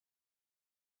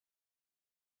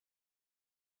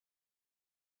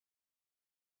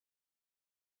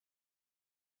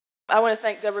I want to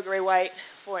thank Deborah Gray-White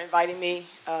for inviting me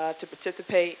to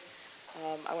participate.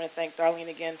 I want to thank Darlene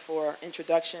again for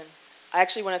introduction. I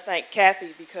actually want to thank Kathy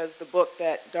because the book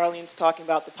that Darlene's talking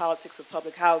about, The Politics of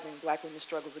Public Housing, Black Women's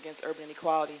Struggles Against Urban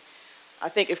Inequality, I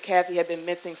think if Kathy had been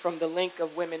missing from the link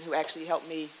of women who actually helped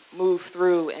me move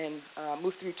through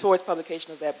towards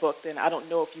publication of that book, then I don't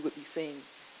know if you would be seeing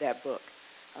that book.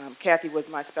 Kathy was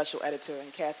my special editor,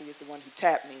 and Kathy is the one who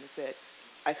tapped me and said,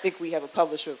 I think we have a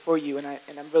publisher for you, and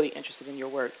I'm really interested in your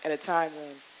work. At a time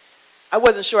when I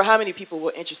wasn't sure how many people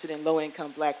were interested in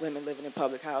low-income black women living in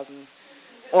public housing,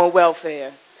 on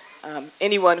welfare,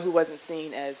 anyone who wasn't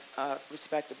seen as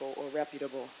respectable or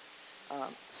reputable.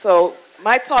 So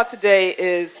my talk today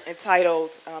is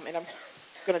entitled, and I'm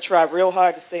going to try real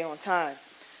hard to stay on time.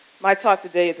 My talk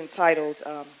today is entitled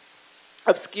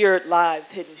Obscured Lives,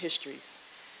 Hidden Histories.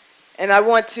 And I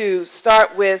want to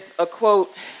start with a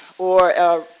quote or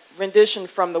a rendition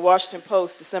from the Washington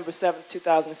Post, December 7,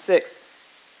 2006,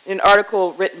 in an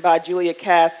article written by Julia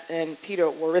Cass and Peter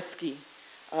Wariski,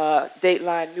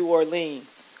 Dateline New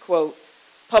Orleans. Quote,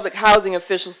 public housing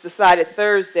officials decided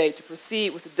Thursday to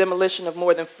proceed with the demolition of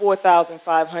more than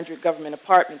 4,500 government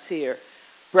apartments here,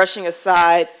 brushing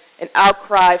aside an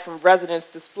outcry from residents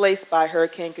displaced by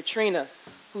Hurricane Katrina,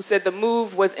 who said the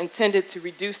move was intended to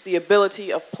reduce the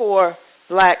ability of poor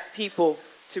black people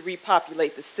to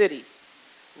repopulate the city.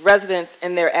 Residents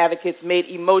and their advocates made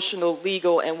emotional,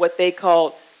 legal, and what they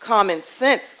called common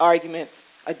sense arguments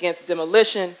against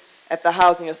demolition at the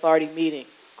Housing Authority meeting.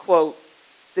 Quote,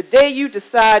 the day you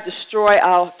decide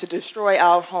to destroy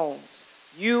our homes,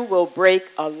 you will break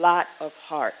a lot of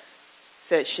hearts,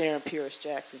 said Sharon Pierce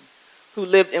Jackson, who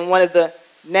lived in one of the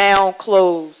now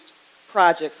closed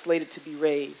projects slated to be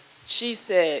razed. She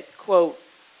said, quote,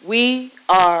 we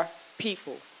are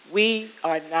people. We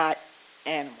are not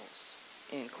animals,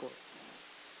 end quote.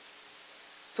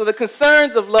 So the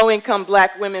concerns of low-income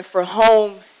black women for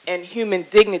home and human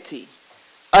dignity,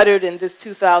 uttered in this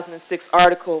 2006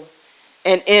 article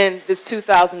and in this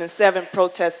 2007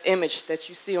 protest image that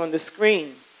you see on the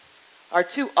screen, are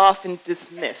too often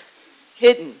dismissed,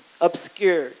 hidden,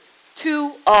 obscured.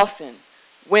 Too often,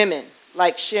 women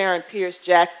like Sharon Pierce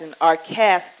Jackson are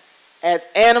cast as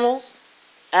animals,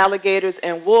 alligators,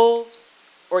 and wolves,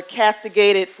 or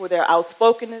castigated for their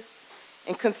outspokenness,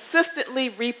 and consistently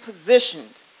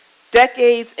repositioned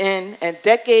decades in and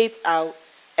decades out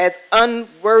as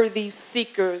unworthy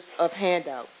seekers of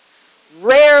handouts.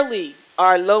 Rarely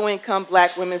are low-income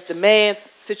black women's demands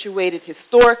situated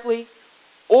historically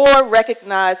or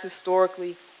recognized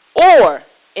historically or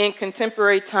in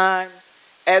contemporary times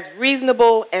as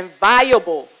reasonable and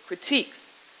viable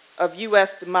critiques of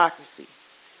U.S. democracy.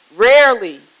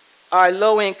 Rarely are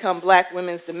low-income black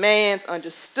women's demands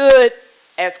understood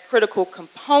as critical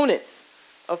components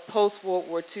of post-World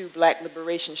War II black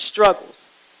liberation struggles,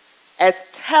 as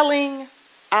telling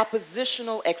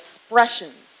oppositional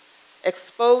expressions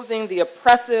exposing the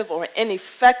oppressive or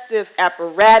ineffective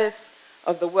apparatus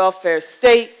of the welfare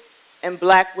state and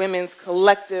black women's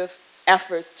collective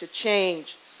efforts to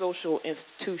change social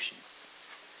institutions.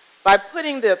 By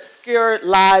putting the obscure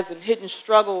lives and hidden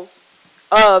struggles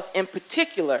of, in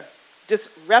particular,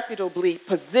 disreputably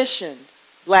positioned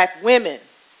black women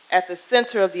at the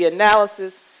center of the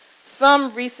analysis,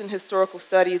 some recent historical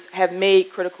studies have made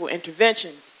critical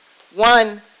interventions.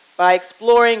 One, by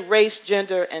exploring race,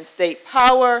 gender, and state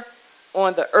power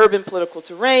on the urban political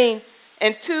terrain,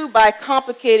 and two, by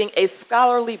complicating a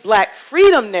scholarly black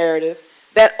freedom narrative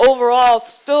that overall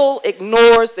still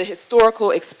ignores the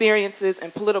historical experiences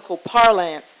and political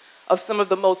parlance of some of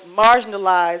the most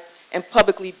marginalized and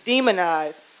publicly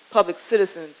demonized public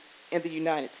citizens in the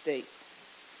United States.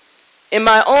 In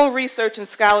my own research and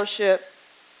scholarship,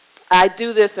 I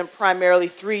do this in primarily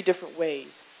three different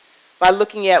ways. By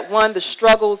looking at, one, the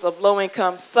struggles of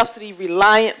low-income,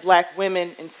 subsidy-reliant black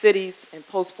women in cities in the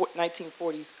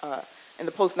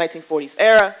post-1940s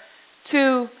era.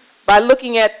 Two, by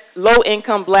looking at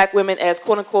low-income black women as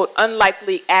quote-unquote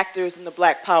unlikely actors in the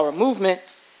black power movement.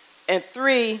 And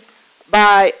three,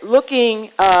 by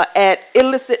looking at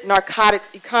illicit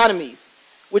narcotics economies,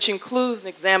 which includes an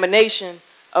examination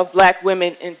of black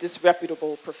women in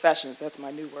disreputable professions. That's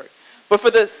my new word. But for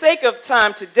the sake of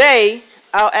time today,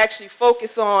 I'll actually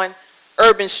focus on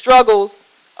urban struggles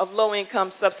of low-income,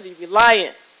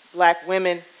 subsidy-reliant black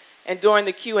women. And during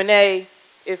the Q&A,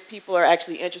 if people are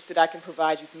actually interested, I can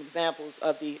provide you some examples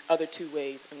of the other two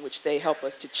ways in which they help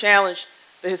us to challenge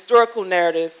the historical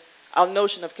narratives, our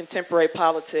notion of contemporary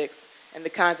politics, and the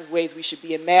kinds of ways we should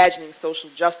be imagining social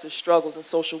justice struggles and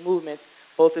social movements,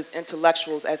 both as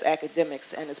intellectuals, as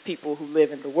academics, and as people who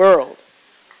live in the world.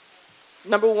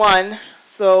 Number one,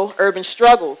 So, urban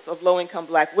struggles of low-income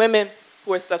black women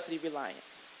who are subsidy reliant.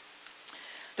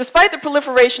 Despite the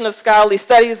proliferation of scholarly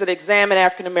studies that examine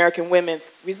African American women's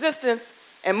resistance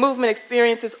and movement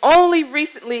experiences, only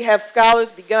recently have scholars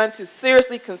begun to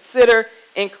seriously consider,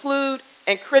 include,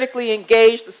 and critically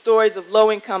engage the stories of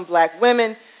low-income black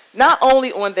women, not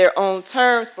only on their own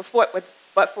terms, but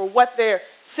for what their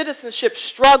citizenship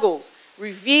struggles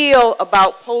reveal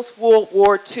about post-World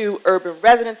War II urban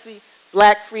residency,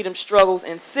 black freedom struggles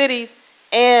in cities,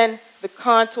 and the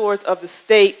contours of the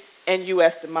state and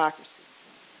U.S. democracy.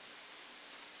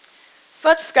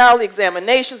 Such scholarly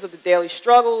examinations of the daily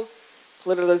struggles,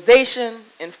 politicalization,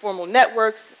 informal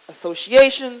networks,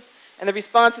 associations, and the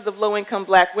responses of low-income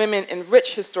black women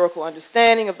enrich historical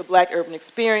understanding of the black urban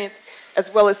experience,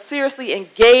 as well as seriously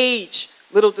engage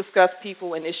little-discussed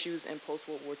people and issues in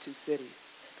post-World War II cities.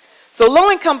 So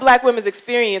low-income black women's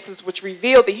experiences, which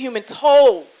reveal the human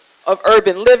toll of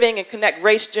urban living and connect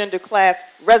race, gender, class,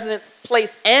 residence,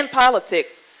 place, and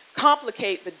politics,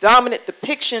 complicate the dominant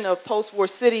depiction of post-war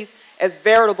cities as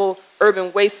veritable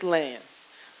urban wastelands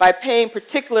by paying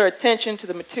particular attention to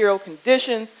the material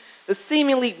conditions, the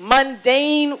seemingly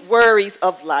mundane worries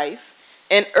of life,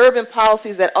 and urban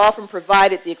policies that often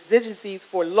provided the exigencies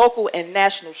for local and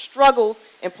national struggles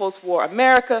in post-war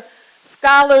America.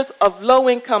 Scholars of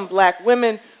low-income black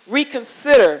women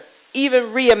reconsider, even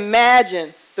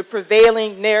reimagine the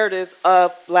prevailing narratives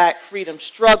of black freedom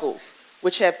struggles,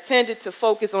 which have tended to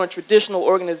focus on traditional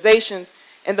organizations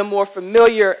and the more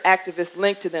familiar activist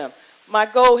link to them. My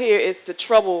goal here is to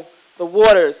trouble the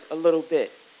waters a little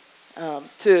bit,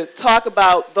 to talk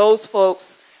about those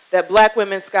folks that black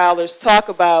women scholars talk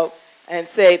about and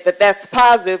say that that's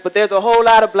positive, but there's a whole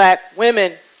lot of black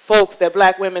women folks that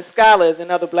black women scholars and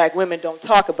other black women don't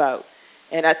talk about.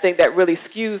 And I think that really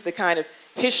skews the kind of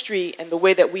history and the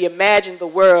way that we imagine the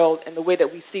world and the way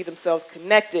that we see themselves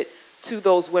connected to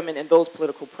those women and those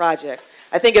political projects.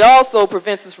 I think it also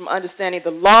prevents us from understanding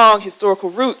the long historical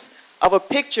roots of a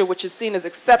picture which is seen as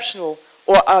exceptional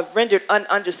or rendered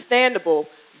ununderstandable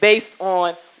based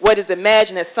on what is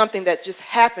imagined as something that just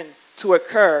happened to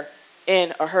occur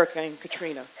in a Hurricane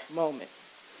Katrina moment.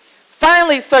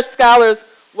 Finally, such scholars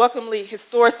welcomely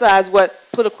historicize what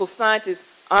political scientist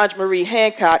Ange Marie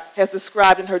Hancock has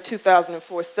described in her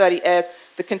 2004 study as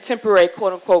the contemporary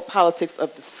quote-unquote politics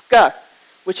of disgust,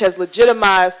 which has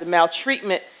legitimized the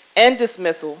maltreatment and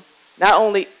dismissal, not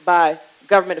only by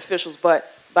government officials,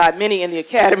 but by many in the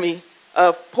academy,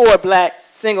 of poor black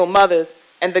single mothers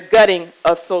and the gutting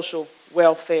of social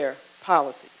welfare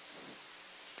policies,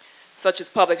 such as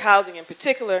public housing in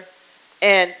particular,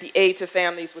 and the aid to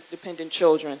families with dependent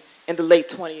children in the late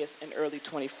 20th and early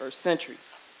 21st centuries.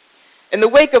 In the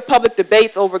wake of public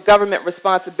debates over government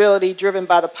responsibility driven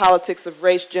by the politics of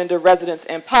race, gender, residence,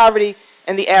 and poverty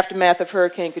in the aftermath of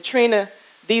Hurricane Katrina,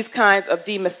 these kinds of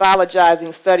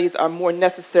demythologizing studies are more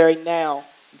necessary now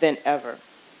than ever.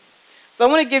 So I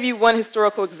want to give you one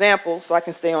historical example so I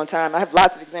can stay on time. I have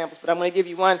lots of examples, but I'm going to give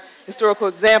you one historical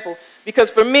example because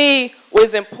for me, what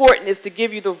is important is to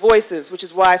give you the voices, which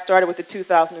is why I started with the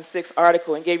 2006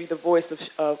 article and gave you the voice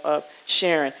of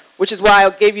Sharon, which is why I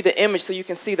gave you the image so you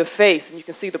can see the face and you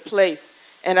can see the place.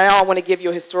 And I want to give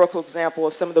you a historical example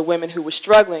of some of the women who were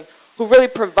struggling, who really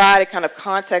provided kind of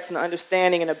context and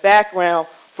understanding and a background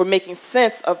for making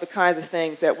sense of the kinds of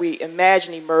things that we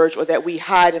imagine emerge or that we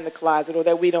hide in the closet or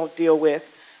that we don't deal with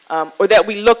or that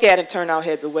we look at and turn our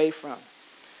heads away from.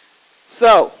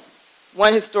 So,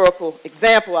 one historical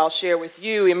example I'll share with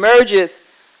you emerges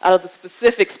out of the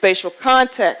specific spatial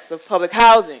context of public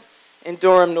housing in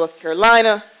Durham, North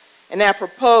Carolina, and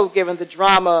apropos given the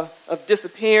drama of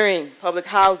disappearing public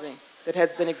housing that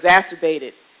has been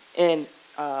exacerbated in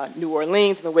New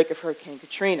Orleans in the wake of Hurricane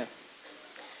Katrina.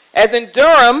 As in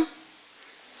Durham,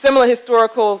 similar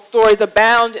historical stories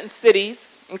abound in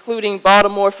cities, including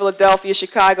Baltimore, Philadelphia,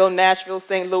 Chicago, Nashville,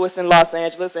 St. Louis, and Los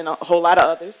Angeles, and a whole lot of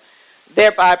others,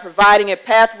 thereby providing a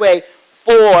pathway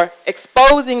for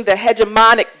exposing the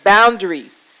hegemonic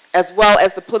boundaries as well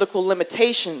as the political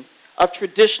limitations of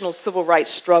traditional civil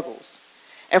rights struggles,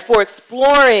 and for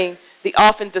exploring the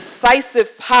often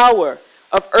decisive power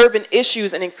of urban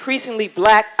issues in increasingly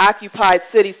black-occupied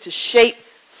cities to shape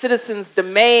citizens'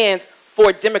 demands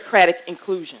for democratic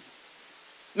inclusion.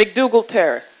 McDougal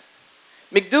Terrace.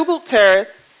 McDougal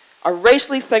Terrace, a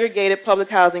racially segregated public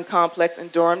housing complex in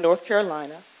Durham, North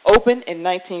Carolina, opened in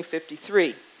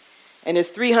 1953, and its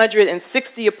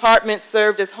 360 apartments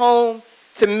served as home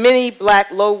to many black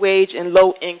low-wage and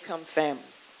low-income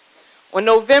families. On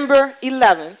November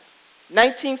 11,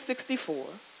 1964,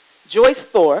 Joyce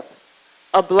Thorpe,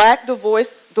 a black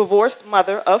divorced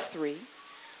mother of 3,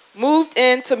 moved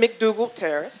into McDougal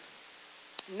Terrace,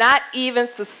 not even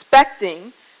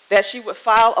suspecting that she would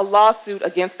file a lawsuit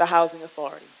against the housing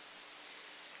authority.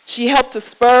 She helped to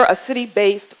spur a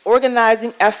city-based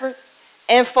organizing effort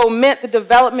and foment the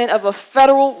development of a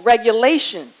federal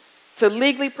regulation to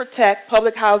legally protect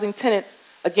public housing tenants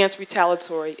against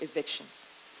retaliatory evictions.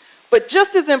 But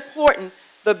just as important,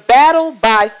 the battle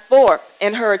by Thorpe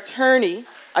and her attorney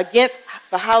against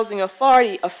the housing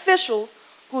authority officials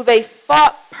who they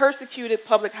thought persecuted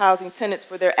public housing tenants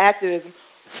for their activism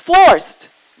forced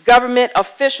government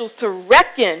officials to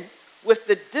reckon with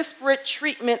the disparate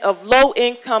treatment of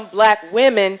low-income black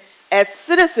women as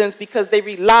citizens because they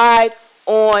relied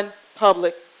on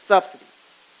public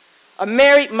subsidies. A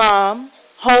married mom,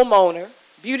 homeowner,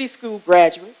 beauty school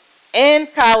graduate,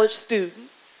 and college student,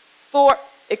 Thorpe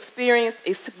experienced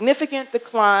a significant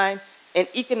decline in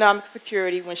economic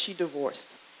security when she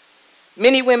divorced.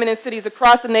 Many women in cities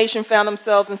across the nation found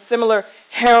themselves in similar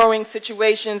harrowing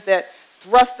situations that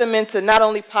thrust them into not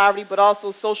only poverty but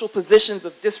also social positions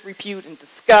of disrepute and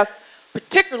disgust,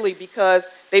 particularly because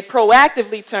they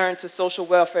proactively turned to social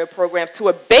welfare programs to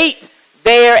abate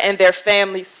their and their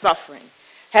families' suffering.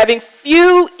 Having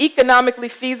few economically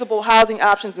feasible housing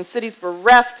options in cities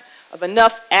bereft of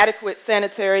enough adequate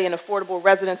sanitary and affordable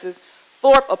residences,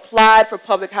 Thorpe applied for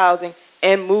public housing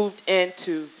and moved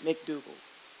into McDougal.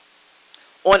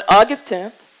 On August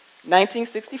 10th,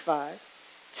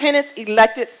 1965, tenants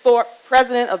elected Thorpe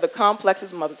president of the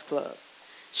complex's Mothers Club.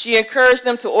 She encouraged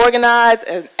them to organize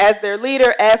and, as their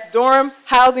leader, asked Durham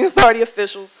Housing Authority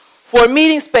officials for a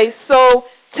meeting space so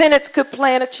tenants could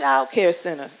plan a child care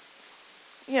center.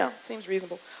 Seems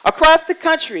reasonable. Across the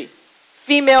country,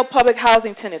 female public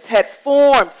housing tenants had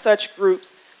formed such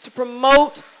groups to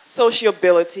promote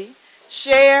sociability,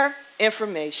 share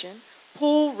information,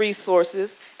 pool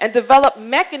resources, and develop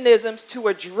mechanisms to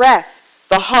address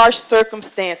the harsh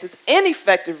circumstances,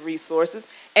 ineffective resources,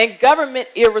 and government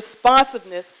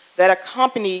irresponsiveness that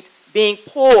accompanied being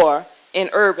poor in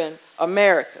urban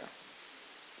America.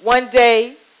 One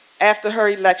day after her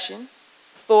election,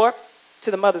 to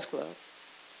the Mothers Club,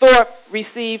 Thorpe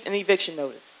received an eviction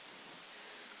notice.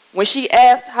 When she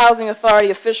asked housing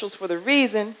authority officials for the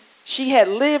reason, she had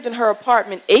lived in her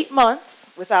apartment 8 months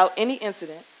without any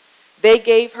incident. They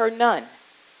gave her none.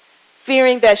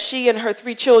 Fearing that she and her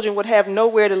 3 children would have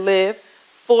nowhere to live,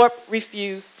 Thorpe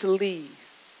refused to leave.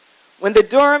 When the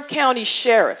Durham County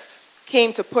Sheriff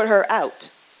came to put her out,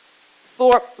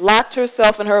 Thorpe locked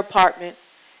herself in her apartment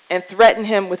and threatened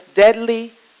him with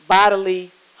deadly bodily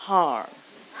harm.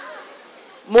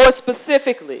 More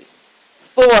specifically,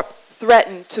 Thorpe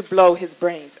threatened to blow his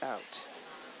brains out.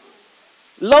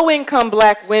 Low-income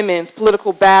black women's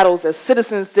political battles as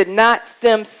citizens did not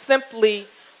stem simply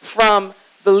from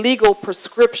the legal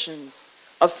prescriptions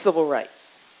of civil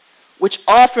rights, which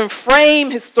often frame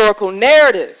historical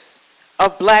narratives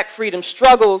of black freedom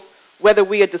struggles, whether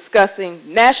we are discussing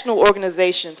national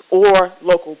organizations or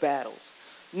local battles.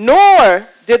 Nor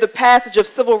did the passage of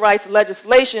civil rights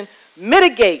legislation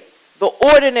mitigate the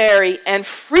ordinary and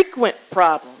frequent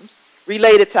problems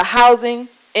related to housing,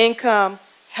 income,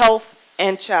 health,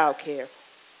 and child care,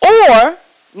 or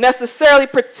necessarily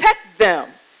protect them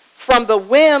from the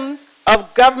whims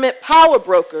of government power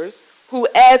brokers who,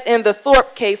 as in the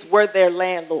Thorpe case, were their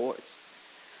landlords.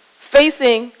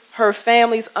 Facing her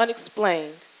family's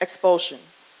unexplained expulsion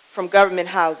from government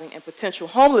housing and potential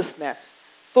homelessness,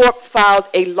 Thorpe filed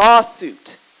a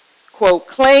lawsuit, quote,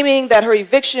 claiming that her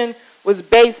eviction was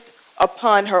based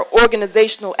upon her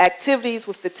organizational activities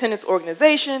with the tenants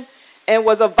organization and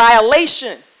was a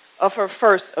violation of her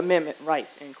First Amendment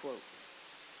rights, end quote.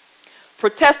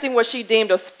 Protesting what she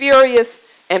deemed a spurious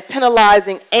and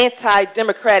penalizing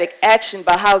anti-democratic action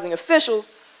by housing officials,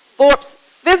 Thorpe's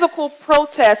physical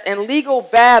protest and legal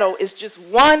battle is just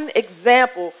one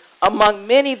example among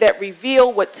many that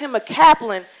reveal what Timma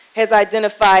Kaplan has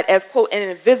identified as, quote, an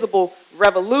invisible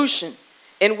revolution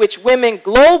in which women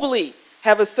globally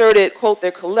have asserted, quote,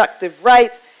 their collective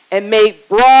rights and made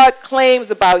broad claims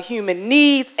about human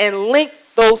needs and linked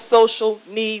those social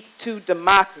needs to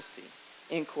democracy,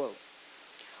 end quote.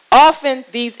 Often,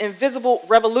 these invisible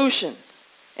revolutions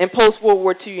in post-World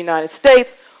War II United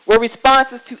States were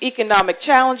responses to economic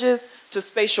challenges, to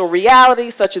spatial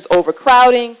realities such as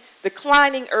overcrowding,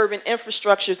 declining urban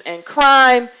infrastructures and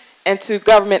crime, and to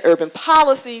government urban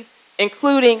policies,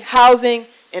 including housing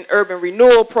and urban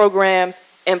renewal programs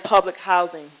and public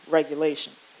housing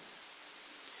regulations.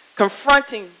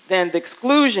 Confronting, then, the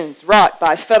exclusions wrought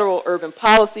by federal urban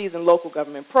policies and local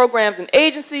government programs and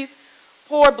agencies,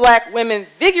 poor black women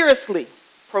vigorously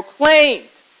proclaimed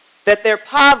that their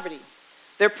poverty,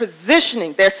 their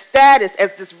positioning, their status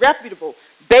as disreputable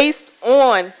based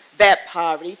on that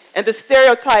poverty and the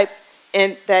stereotypes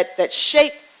that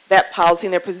shaped that policy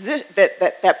and their position,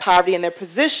 that poverty and their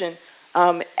position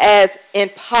as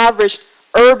impoverished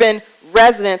urban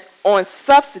residents on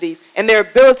subsidies, and their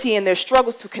ability and their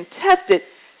struggles to contest it,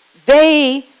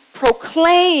 they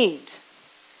proclaimed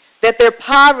that their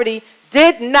poverty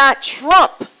did not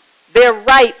trump their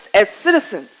rights as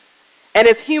citizens and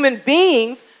as human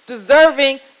beings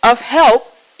deserving of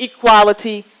help,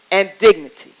 equality, and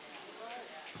dignity.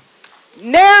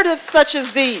 Narratives such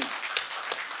as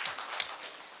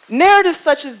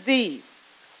these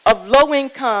of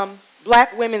low-income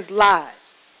black women's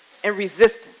lives and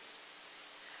resistance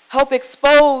help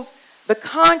expose the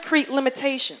concrete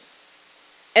limitations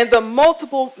and the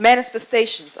multiple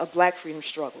manifestations of black freedom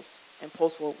struggles in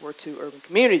post-World War II urban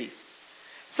communities.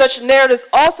 Such narratives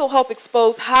also help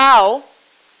expose how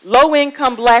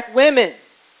low-income black women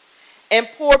and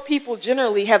poor people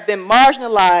generally have been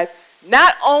marginalized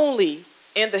not only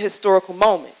in the historical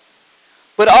moment,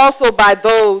 but also by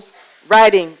those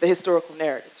writing the historical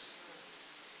narratives.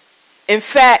 In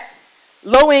fact,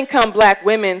 low-income black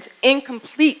women's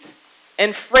incomplete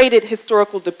and freighted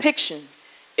historical depiction,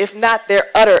 if not their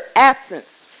utter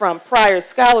absence from prior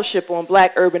scholarship on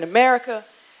black urban America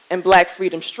and black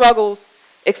freedom struggles,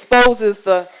 exposes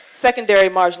the secondary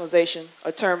marginalization,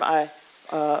 a term I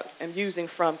am using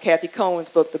from Kathy Cohen's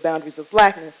book, The Boundaries of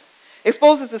Blackness,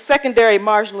 exposes the secondary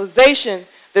marginalization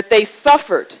that they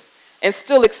suffered and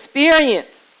still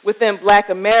experience within black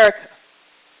America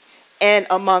and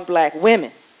among black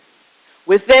women,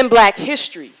 within black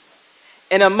history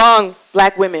and among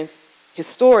black women's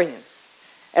historians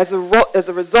as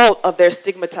a result of their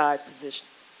stigmatized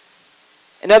positions.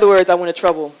 In other words, I want to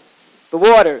trouble the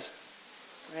waters,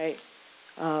 right?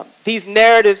 These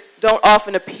narratives don't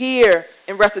often appear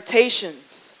in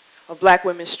recitations of black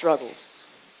women's struggles.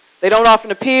 They don't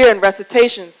often appear in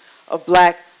recitations of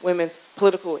black women's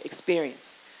political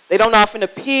experience. They don't often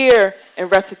appear in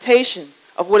recitations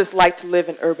of what it's like to live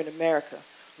in urban America,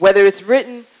 whether it's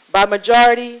written by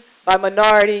majority, by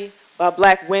minority, by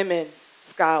black women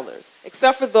scholars,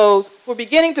 except for those who are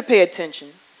beginning to pay attention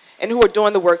and who are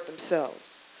doing the work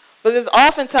themselves. But there's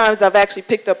oftentimes I've actually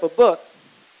picked up a book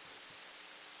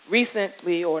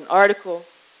recently or an article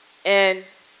and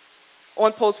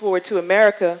on post-World War II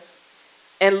America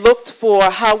and looked for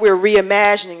how we're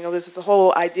reimagining, you know, this is the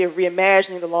whole idea of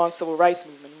reimagining the long civil rights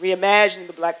movement, reimagining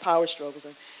the black power struggles,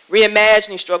 and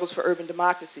reimagining struggles for urban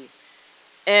democracy.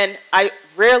 And I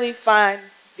rarely find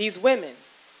these women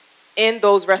in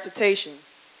those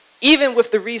recitations, even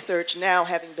with the research now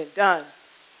having been done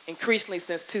increasingly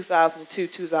since 2002,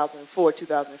 2004,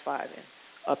 2005, and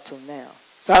up till now.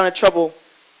 So I want to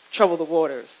trouble the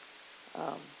waters.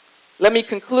 Let me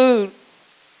conclude,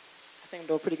 I think I'm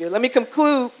doing pretty good. Let me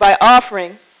conclude by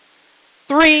offering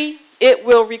 3 it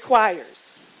will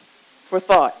requires for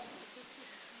thought.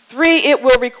 3 it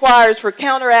will requires for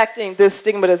counteracting this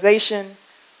stigmatization,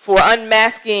 for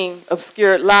unmasking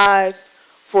obscured lives,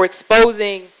 for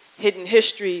exposing hidden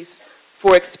histories,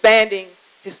 for expanding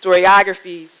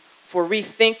historiographies, for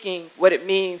rethinking what it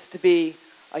means to be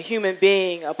a human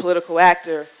being, a political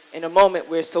actor, in a moment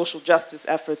where social justice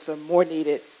efforts are more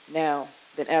needed now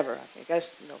than ever. I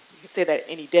guess, you know, you can say that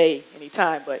any day, any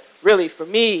time, but really for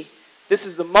me, this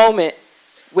is the moment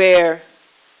where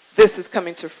this is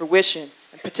coming to fruition,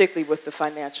 and particularly with the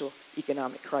financial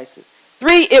economic crisis.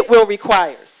 3 it will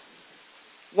requires.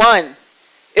 1,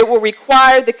 it will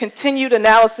require the continued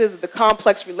analysis of the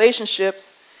complex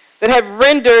relationships that have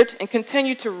rendered and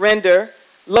continue to render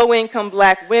low-income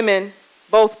black women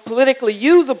both politically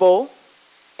usable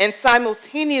and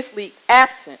simultaneously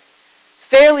absent,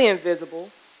 fairly invisible,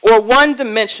 or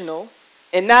one-dimensional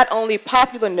in not only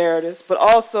popular narratives, but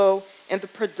also in the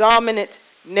predominant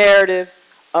narratives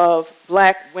of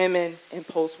black women in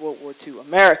post-World War II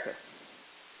America.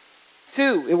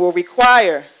 2, it will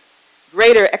require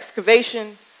greater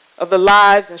excavation of the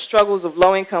lives and struggles of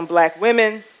low-income black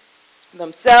women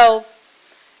themselves,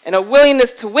 and a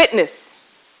willingness to witness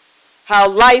how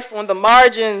life on the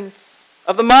margins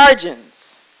of the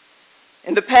margins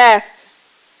in the past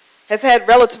has had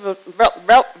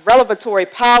revelatory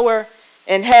power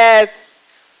and has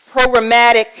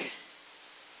programmatic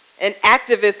and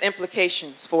activist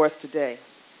implications for us today.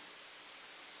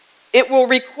 It will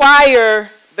require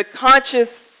the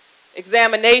conscious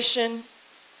examination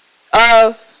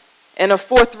of and a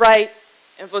forthright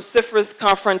and vociferous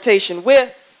confrontation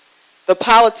with the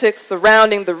politics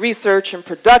surrounding the research and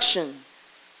production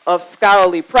of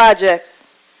scholarly projects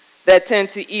that tend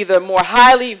to either more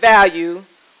highly value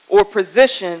or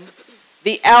position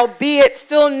the albeit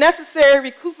still necessary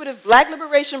recuperative black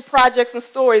liberation projects and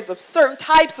stories of certain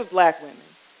types of black women,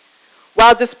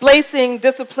 while displacing,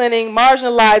 disciplining,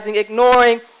 marginalizing,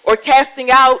 ignoring, or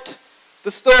casting out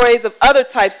the stories of other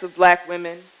types of black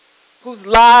women whose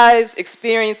lives,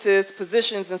 experiences,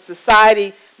 positions in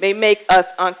society may make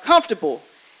us uncomfortable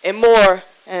and more,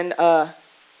 and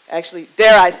actually,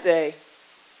 dare I say,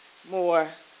 more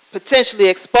potentially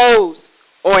expose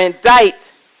or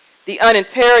indict the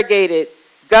uninterrogated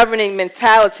governing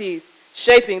mentalities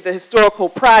shaping the historical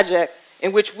projects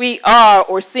in which we are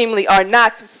or seemingly are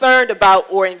not concerned about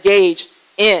or engaged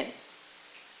in.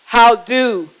 How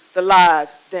do the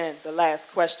lives, then, the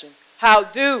last question, how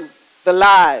do the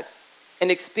lives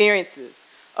and experiences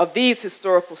of these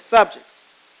historical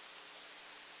subjects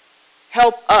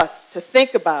help us to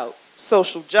think about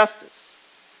social justice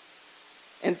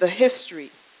and the history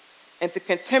and the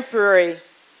contemporary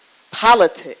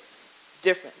politics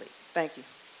differently? Thank you.